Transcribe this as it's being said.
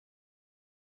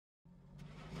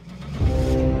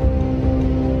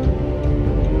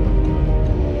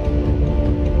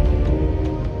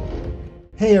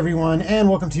Hey everyone, and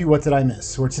welcome to What Did I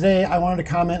Miss? Where today I wanted to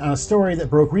comment on a story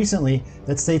that broke recently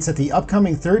that states that the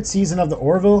upcoming third season of The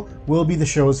Orville will be the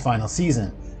show's final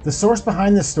season. The source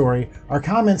behind this story are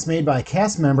comments made by a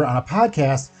cast member on a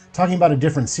podcast talking about a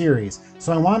different series,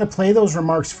 so I want to play those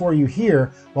remarks for you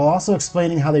here while also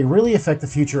explaining how they really affect the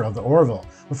future of The Orville.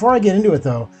 Before I get into it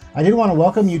though, I did want to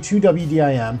welcome you to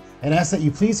WDIM and ask that you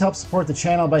please help support the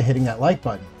channel by hitting that like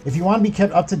button. If you want to be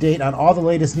kept up to date on all the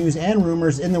latest news and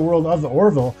rumors in the world of The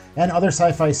Orville and other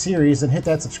sci-fi series, then hit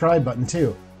that subscribe button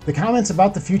too. The comments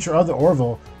about the future of The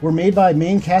Orville were made by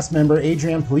main cast member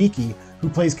Adrienne Palicki, who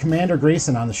plays Commander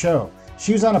Grayson on the show.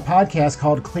 She was on a podcast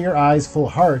called Clear Eyes, Full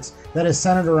Hearts that is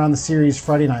centered around the series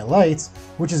Friday Night Lights,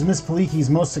 which is Miss Palicki's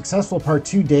most successful part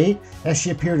to date, as she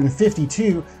appeared in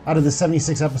 52 out of the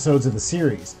 76 episodes of the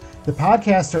series. The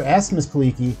podcaster asked Miss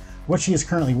Palicki what she is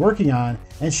currently working on,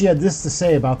 and she had this to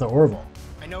say about The Orville.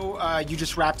 I know you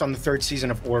just wrapped on the third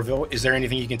season of Orville. Is there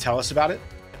anything you can tell us about it?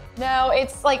 No,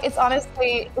 it's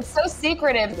honestly so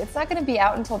secretive. It's not going to be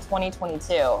out until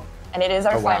 2022, and it is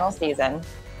our final season.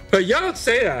 But y'all don't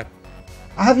say that.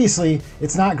 Obviously,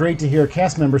 it's not great to hear a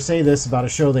cast member say this about a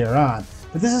show they are on,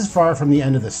 but this is far from the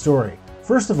end of the story.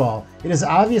 First of all, it is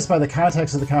obvious by the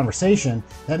context of the conversation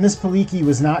that Miss Palicki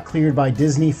was not cleared by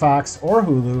Disney, Fox, or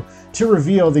Hulu to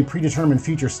reveal the predetermined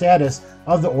future status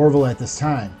of The Orville at this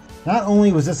time. Not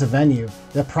only was this a venue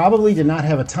that probably did not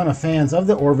have a ton of fans of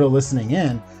The Orville listening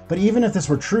in, but even if this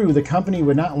were true, the company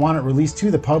would not want it released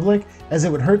to the public as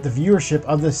it would hurt the viewership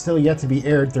of the still yet to be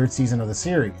aired third season of the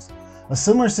series. A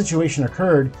similar situation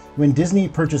occurred when Disney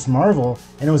purchased Marvel,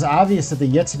 and it was obvious that the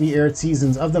yet-to-be-aired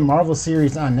seasons of the Marvel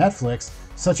series on Netflix,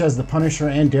 such as The Punisher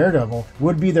and Daredevil,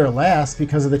 would be their last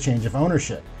because of the change of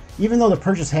ownership. Even though the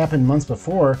purchase happened months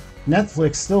before,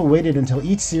 Netflix still waited until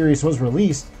each series was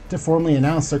released to formally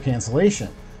announce their cancellation.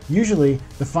 Usually,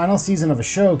 the final season of a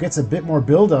show gets a bit more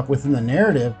build-up within the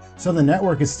narrative, so the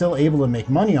network is still able to make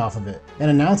money off of it,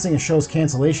 and announcing a show's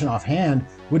cancellation offhand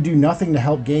would do nothing to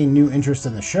help gain new interest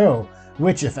in the show,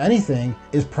 which, if anything,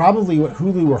 is probably what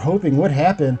Hulu were hoping would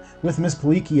happen with Miss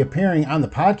Palicki appearing on the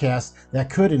podcast that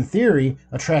could, in theory,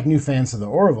 attract new fans to The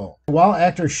Orville. While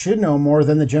actors should know more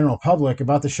than the general public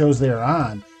about the shows they are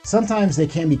on, sometimes they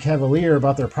can be cavalier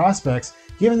about their prospects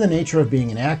given the nature of being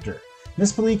an actor.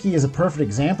 Miss Palicki is a perfect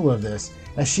example of this,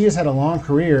 as she has had a long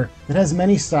career that has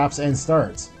many stops and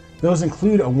starts. Those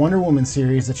include a Wonder Woman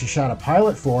series that she shot a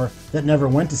pilot for that never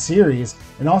went to series,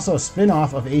 and also a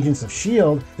spin-off of Agents of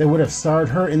S.H.I.E.L.D. that would have starred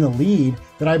her in the lead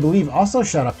that I believe also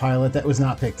shot a pilot that was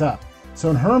not picked up.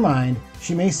 So in her mind,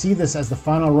 she may see this as the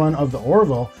final run of The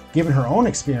Orville given her own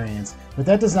experience, but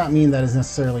that does not mean that is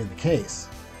necessarily the case.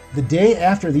 The day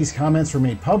after these comments were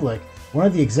made public, one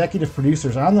of the executive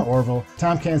producers on The Orville,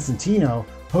 Tom Constantino,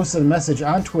 posted a message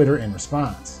on Twitter in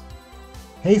response.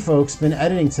 Hey folks, been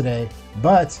editing today,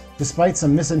 but despite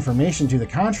some misinformation to the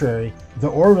contrary, The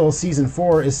Orville Season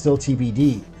 4 is still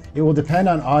TBD. It will depend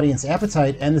on audience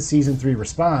appetite and the Season 3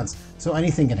 response, so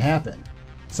anything can happen.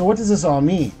 So what does this all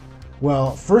mean?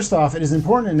 Well, first off, it is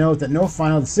important to note that no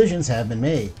final decisions have been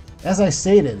made. As I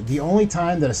stated, the only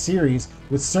time that a series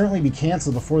would certainly be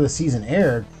canceled before the season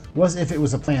aired was if it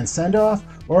was a planned send-off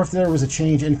or if there was a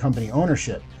change in company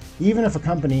ownership. Even if a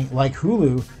company, like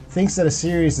Hulu, thinks that a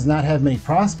series does not have many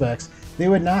prospects, they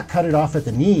would not cut it off at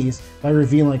the knees by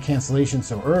revealing a cancellation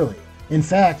so early. In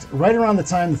fact, right around the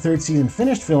time the third season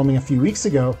finished filming a few weeks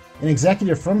ago, an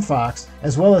executive from Fox,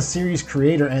 as well as series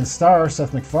creator and star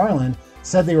Seth MacFarlane,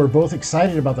 said they were both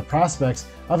excited about the prospects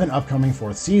of an upcoming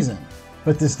fourth season.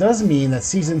 But this does mean that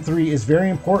Season 3 is very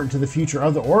important to the future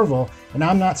of The Orville, and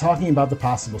I'm not talking about the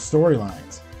possible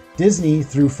storylines. Disney,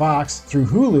 through Fox, through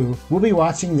Hulu, will be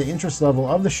watching the interest level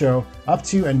of the show up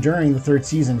to and during the third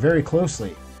season very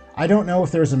closely. I don't know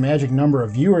if there's a magic number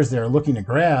of viewers they are looking to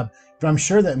grab, but I'm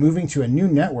sure that moving to a new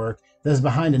network that is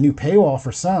behind a new paywall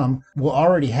for some will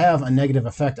already have a negative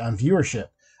effect on viewership.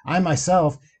 I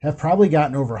myself have probably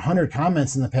gotten over 100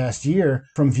 comments in the past year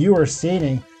from viewers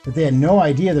stating that they had no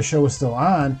idea the show was still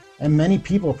on, and many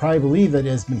people probably believe that it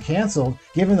has been canceled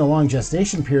given the long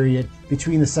gestation period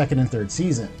between the second and third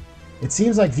season. It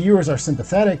seems like viewers are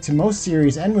sympathetic to most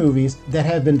series and movies that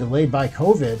have been delayed by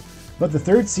COVID, but the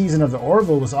third season of The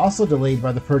Orville was also delayed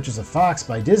by the purchase of Fox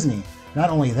by Disney. Not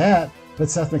only that, but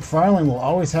Seth MacFarlane will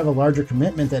always have a larger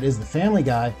commitment that is The Family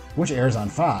Guy, which airs on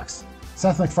Fox.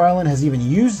 Seth MacFarlane has even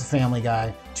used The Family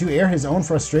Guy to air his own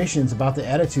frustrations about the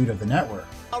attitude of the network.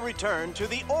 I'll return to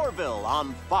The Orville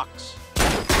on Fox.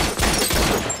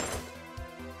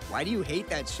 Why do you hate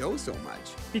that show so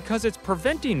much? Because it's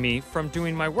preventing me from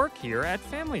doing my work here at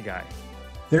Family Guy.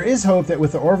 There is hope that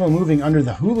with The Orville moving under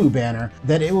the Hulu banner,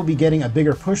 that it will be getting a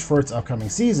bigger push for its upcoming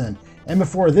season, And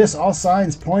before this, all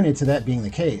signs pointed to that being the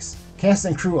case. Cast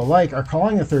and crew alike are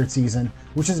calling the third season,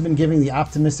 which has been giving the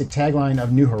optimistic tagline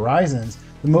of New Horizons,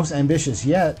 the most ambitious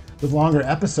yet, with longer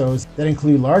episodes that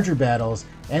include larger battles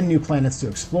and new planets to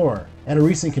explore. At a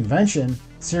recent convention,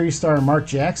 series star Mark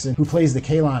Jackson, who plays the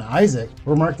Kalon Isaac,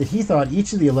 remarked that he thought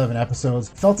each of the 11 episodes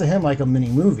felt to him like a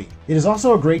mini-movie. It is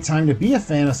also a great time to be a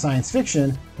fan of science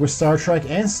fiction, with Star Trek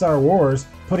and Star Wars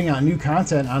putting out new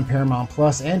content on Paramount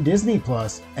Plus and Disney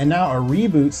Plus, and now a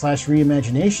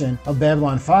reboot/reimagination of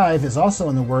Babylon 5 is also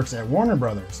in the works at Warner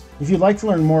Brothers. If you'd like to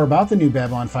learn more about the new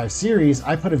Babylon 5 series,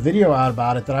 I put a video out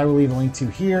about it that I will leave a link to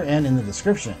here and in the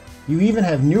description. You even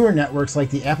have newer networks like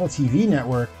the Apple TV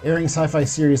network airing sci-fi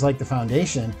series like The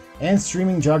Foundation, and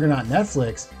streaming juggernaut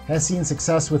Netflix has seen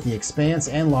success with The Expanse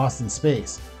and Lost in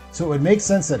Space. So it would make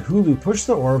sense that Hulu pushed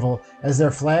the Orville as their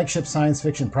flagship science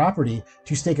fiction property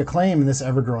to stake a claim in this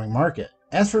ever-growing market.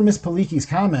 As for Ms. Paliki's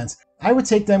comments, I would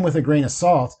take them with a grain of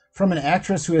salt from an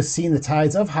actress who has seen the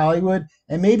tides of Hollywood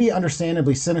and may be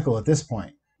understandably cynical at this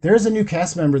point. There is a new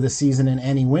cast member this season in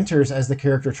Annie Winters as the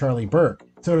character Charlie Burke,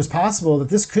 so it is possible that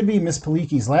this could be Ms.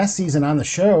 Paliki's last season on the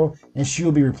show and she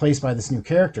will be replaced by this new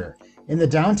character. In the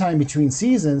downtime between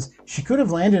seasons, she could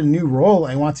have landed a new role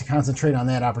and want to concentrate on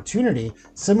that opportunity,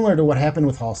 similar to what happened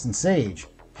with Halston Sage.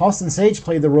 Halston Sage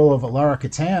played the role of Alara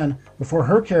Katan before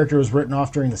her character was written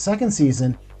off during the second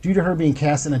season due to her being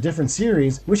cast in a different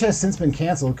series, which has since been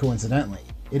cancelled coincidentally.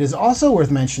 It is also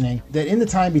worth mentioning that in the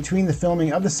time between the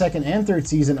filming of the second and third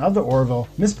season of The Orville,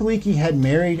 Ms. Paliki had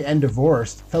married and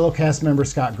divorced fellow cast member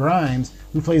Scott Grimes,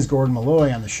 who plays Gordon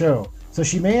Malloy on the show. So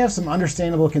she may have some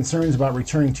understandable concerns about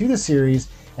returning to the series,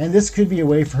 and this could be a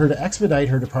way for her to expedite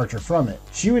her departure from it.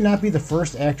 She would not be the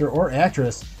first actor or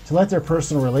actress to let their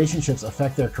personal relationships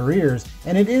affect their careers,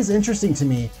 and it is interesting to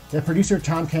me that producer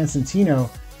Tom Constantino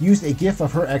used a gif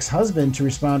of her ex-husband to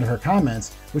respond to her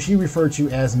comments, which he referred to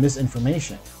as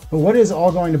misinformation. But what it is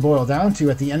all going to boil down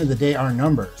to at the end of the day are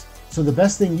numbers. So the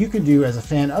best thing you can do as a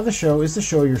fan of the show is to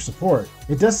show your support.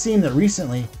 It does seem that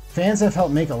recently, fans have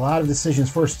helped make a lot of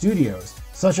decisions for studios,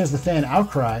 such as the fan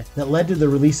outcry that led to the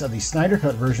release of the Snyder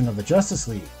Cut version of the Justice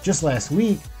League. Just last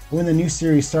week, when the new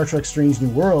series Star Trek Strange New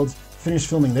Worlds finished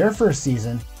filming their first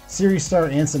season, series star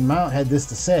Anson Mount had this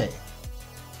to say: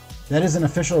 "That is an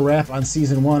official wrap on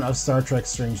season 1 of Star Trek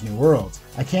Strange New Worlds.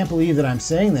 I can't believe that I'm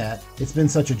saying that. It's been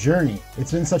such a journey.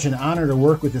 It's been such an honor to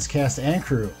work with this cast and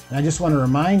crew. And I just want to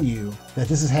remind you that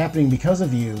this is happening because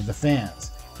of you, the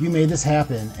fans. You made this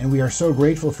happen, and we are so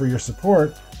grateful for your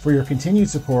support, for your continued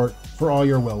support, for all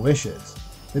your well wishes."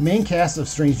 The main cast of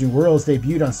Strange New Worlds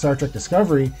debuted on Star Trek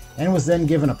Discovery and was then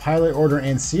given a pilot order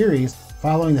and series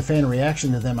following the fan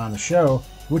reaction to them on the show,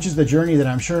 which is the journey that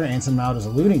I'm sure Anson Mount is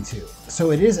alluding to.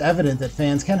 So it is evident that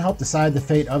fans can help decide the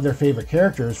fate of their favorite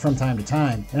characters from time to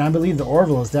time, and I believe The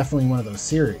Orville is definitely one of those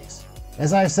series.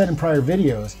 As I have said in prior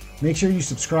videos, make sure you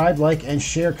subscribe, like, and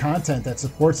share content that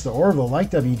supports The Orville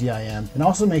like WDIM, and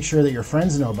also make sure that your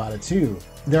friends know about it too.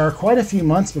 There are quite a few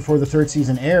months before the third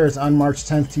season airs on March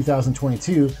 10th,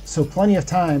 2022, so plenty of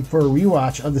time for a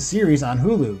rewatch of the series on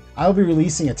Hulu. I'll be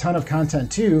releasing a ton of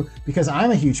content too, because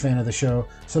I'm a huge fan of the show,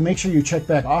 so make sure you check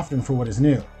back often for what is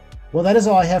new. Well, that is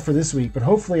all I have for this week, but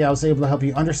hopefully I was able to help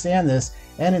you understand this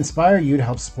and inspire you to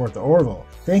help support The Orville.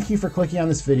 Thank you for clicking on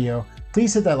this video.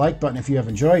 Please hit that like button if you have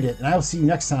enjoyed it, and I will see you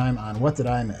next time on What Did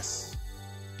I Miss?